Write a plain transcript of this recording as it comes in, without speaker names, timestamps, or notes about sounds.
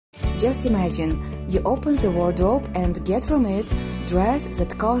Just imagine, you open the wardrobe and get from it dress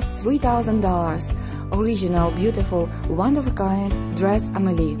that costs $3,000. Original, beautiful, one-of-a-kind dress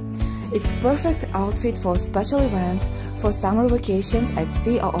Amélie. It's perfect outfit for special events, for summer vacations at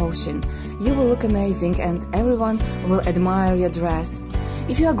sea or ocean. You will look amazing and everyone will admire your dress.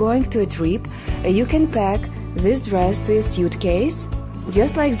 If you are going to a trip, you can pack this dress to a suitcase,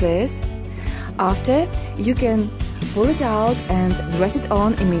 just like this. After, you can pull it out and dress it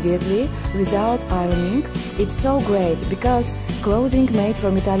on immediately without ironing. It's so great because clothing made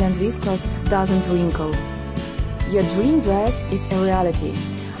from Italian viscose doesn't wrinkle. Your dream dress is a reality.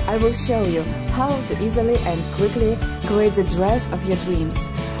 I will show you how to easily and quickly create the dress of your dreams.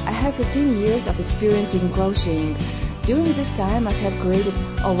 I have 15 years of experience in crocheting. During this time I have created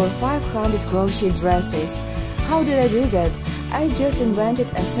over 500 crochet dresses. How did I do that? I just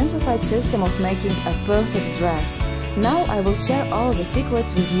invented a simplified system of making a perfect dress. Now I will share all the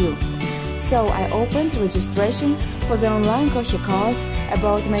secrets with you. So I opened registration for the online crochet course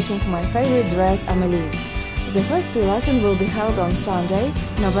about making my favorite dress Amélie. The first free lesson will be held on Sunday,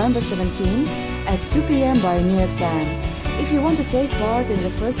 November 17 at 2 p.m. by New York time. If you want to take part in the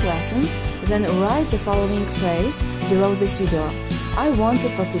first lesson, then write the following phrase below this video: I want to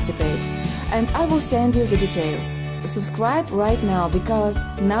participate, and I will send you the details. Subscribe right now because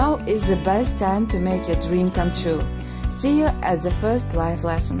now is the best time to make your dream come true. See you at the first live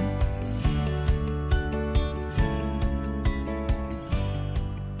lesson.